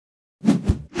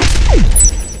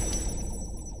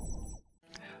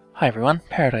Hi everyone,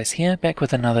 Paradise here, back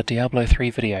with another Diablo 3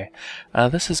 video.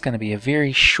 This is going to be a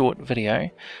very short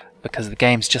video because the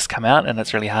game's just come out and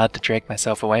it's really hard to drag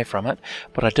myself away from it,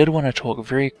 but I did want to talk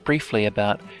very briefly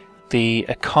about the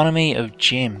economy of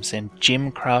gems and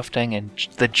gem crafting and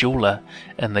the jeweler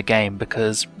in the game,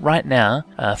 because right now,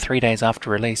 3 days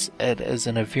after release, it is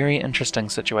in a very interesting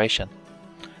situation.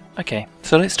 Okay,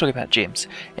 so let's talk about gems.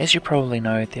 As you probably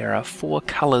know, there are 4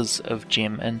 colours of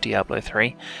gem in Diablo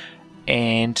 3,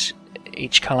 and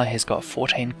each colour has got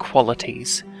 14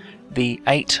 qualities. The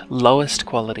 8 lowest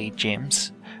quality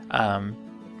gems,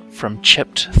 from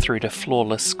chipped through to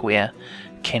flawless square,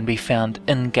 can be found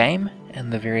in-game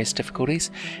in the various difficulties,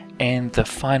 and the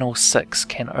final 6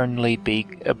 can only be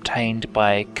obtained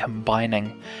by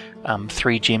combining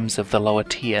 3 gems of the lower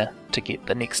tier to get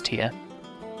the next tier,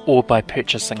 or by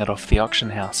purchasing it off the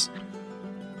auction house.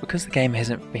 Because the game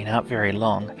hasn't been out very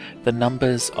long, the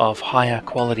numbers of higher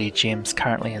quality gems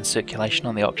currently in circulation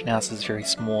on the auction house is very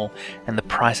small and the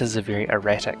prices are very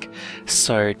erratic.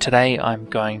 So today I'm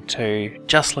going to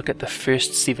just look at the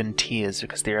first 7 tiers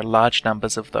because there are large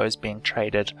numbers of those being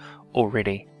traded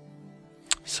already.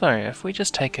 So if we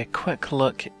just take a quick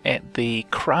look at the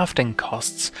crafting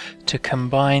costs to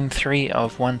combine 3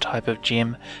 of one type of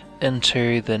gem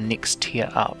into the next tier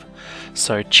up.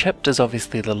 So chipped is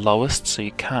obviously the lowest, so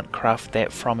you can't craft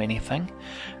that from anything.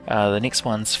 The next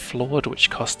one's flawed, which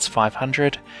costs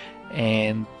 500,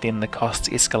 and then the costs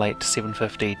escalate to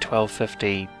 750,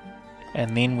 1250,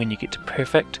 and then when you get to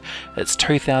perfect it's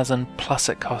 2000 plus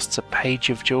it costs a page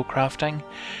of jewel crafting,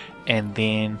 and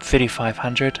then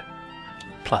 3500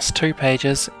 plus 2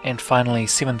 pages, and finally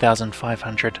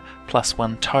 7500 plus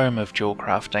 1 tome of jewel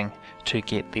crafting to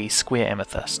get the square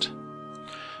amethyst.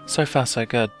 So far so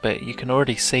good, but you can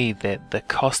already see that the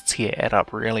costs here add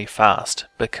up really fast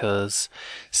because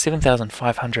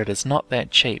 7500 is not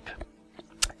that cheap,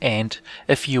 and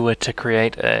if you were to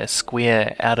create a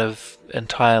square out of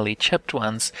entirely chipped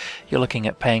ones, you're looking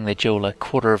at paying the jeweler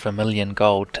 250,000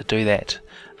 gold to do that.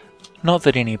 Not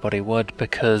that anybody would,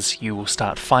 because you will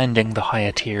start finding the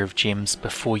higher tier of gems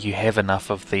before you have enough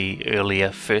of the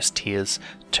earlier first tiers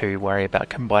to worry about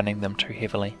combining them too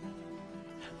heavily.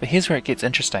 But here's where it gets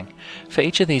interesting. For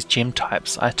each of these gem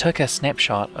types, I took a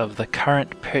snapshot of the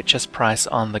current purchase price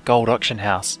on the gold auction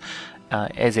house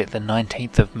as at the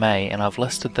 19th of May, and I've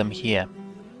listed them here.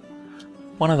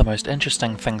 One of the most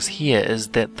interesting things here is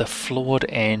that the flawed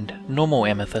and normal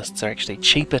amethysts are actually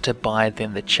cheaper to buy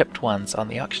than the chipped ones on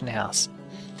the auction house.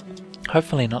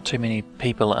 Hopefully not too many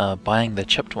people are buying the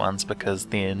chipped ones because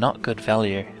they're not good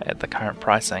value at the current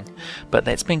pricing, but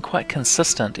that's been quite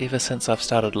consistent ever since I've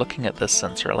started looking at this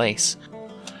since release.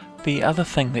 The other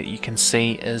thing that you can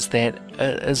see is that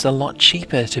it is a lot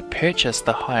cheaper to purchase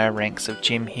the higher ranks of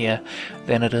gem here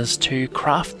than it is to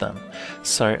craft them.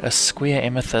 So a square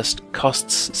amethyst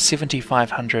costs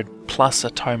 7500 plus a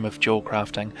tome of jewel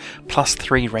crafting plus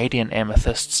 3 radiant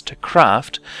amethysts to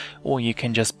craft, or you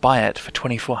can just buy it for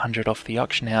 2400 off the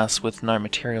auction house with no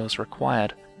materials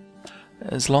required.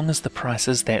 As long as the price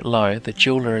is that low, the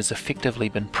jeweler has effectively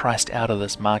been priced out of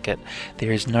this market.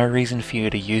 There is no reason for you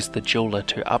to use the jeweler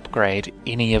to upgrade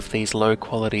any of these low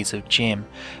qualities of gem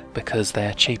because they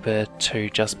are cheaper to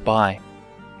just buy.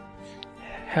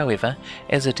 However,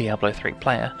 as a Diablo 3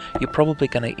 player, you're probably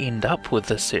going to end up with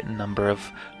a certain number of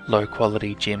low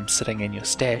quality gems sitting in your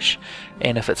stash,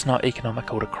 and if it's not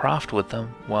economical to craft with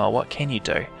them, well, what can you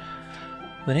do?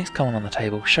 The next column on the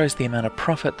table shows the amount of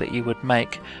profit that you would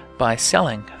make by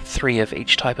selling 3 of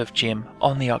each type of gem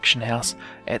on the auction house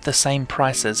at the same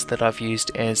prices that I've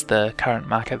used as the current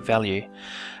market value.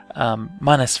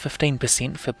 Minus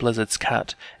 15% for Blizzard's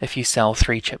cut. If you sell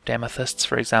 3 chipped amethysts,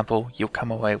 for example, you'll come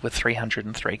away with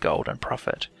 303 gold in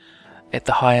profit. At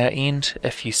the higher end,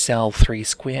 if you sell 3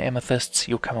 square amethysts,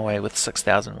 you'll come away with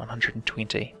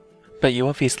 6120. But you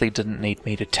obviously didn't need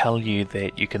me to tell you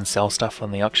that you can sell stuff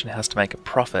on the auction house to make a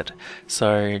profit,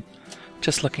 so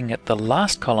just looking at the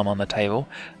last column on the table,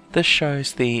 this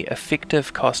shows the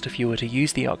effective cost if you were to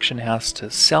use the auction house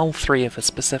to sell 3 of a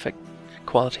specific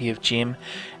quality of gem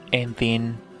and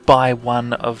then buy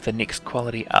 1 of the next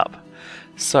quality up.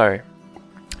 So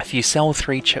if you sell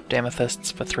 3 chipped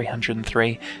amethysts for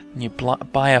 303, and you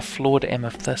buy a flawed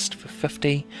amethyst for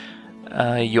 50,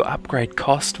 your upgrade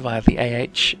cost via the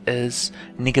AH is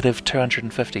negative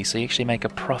 250, so you actually make a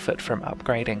profit from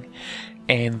upgrading.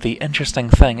 And the interesting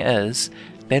thing is,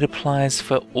 that applies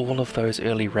for all of those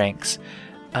early ranks.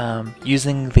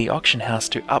 Using the auction house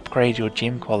to upgrade your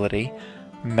gem quality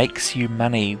makes you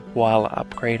money while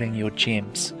upgrading your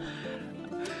gems.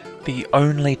 The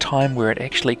only time where it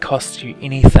actually costs you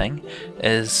anything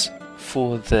is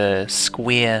for the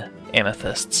square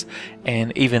amethysts,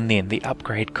 and even then the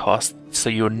upgrade cost, so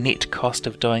your net cost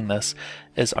of doing this,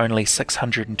 is only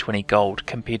 620 gold,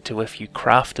 compared to if you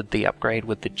crafted the upgrade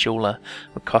with the jeweler,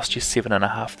 it would cost you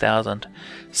 7,500.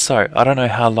 So I don't know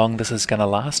how long this is going to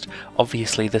last.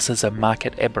 Obviously this is a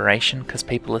market aberration because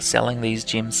people are selling these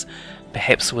gems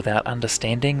perhaps without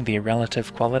understanding their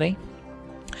relative quality.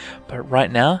 But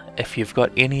right now, if you've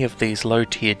got any of these low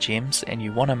tier gems and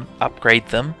you want to upgrade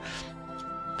them,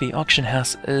 the auction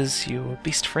house is your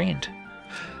best friend.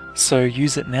 So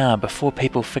use it now before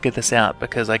people figure this out,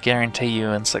 because I guarantee you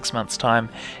in 6 months time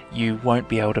you won't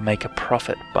be able to make a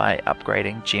profit by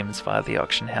upgrading gems via the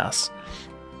auction house.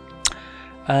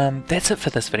 That's it for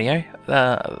this video.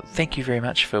 Thank you very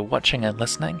much for watching and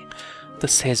listening.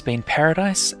 This has been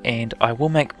Paradise, and I will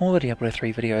make more Diablo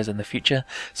 3 videos in the future,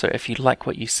 so if you like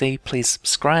what you see, please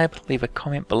subscribe, leave a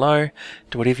comment below,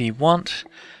 do whatever you want,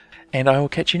 and I will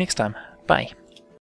catch you next time. Bye.